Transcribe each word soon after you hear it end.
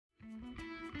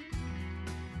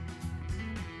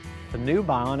The new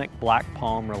Bionic Black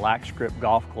Palm RelaxGrip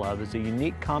golf glove is a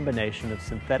unique combination of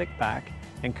synthetic back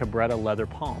and Cabretta leather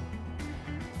palm.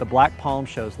 The Black Palm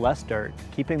shows less dirt,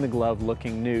 keeping the glove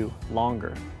looking new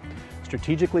longer.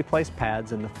 Strategically placed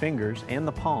pads in the fingers and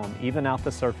the palm even out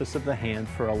the surface of the hand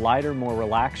for a lighter, more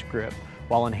relaxed grip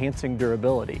while enhancing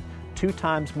durability, 2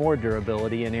 times more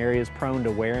durability in areas prone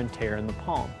to wear and tear in the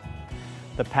palm.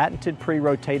 The patented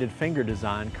pre-rotated finger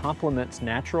design complements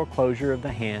natural closure of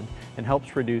the hand and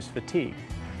helps reduce fatigue.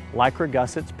 Lycra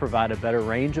gussets provide a better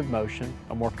range of motion,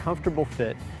 a more comfortable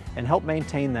fit, and help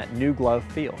maintain that new glove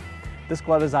feel. This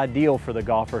glove is ideal for the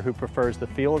golfer who prefers the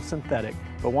feel of synthetic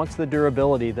but wants the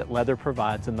durability that leather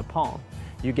provides in the palm.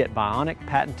 You get Bionic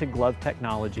patented glove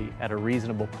technology at a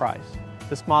reasonable price.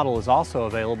 This model is also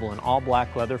available in all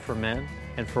black leather for men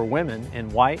and for women in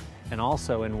white, and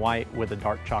also in white with a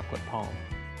dark chocolate palm.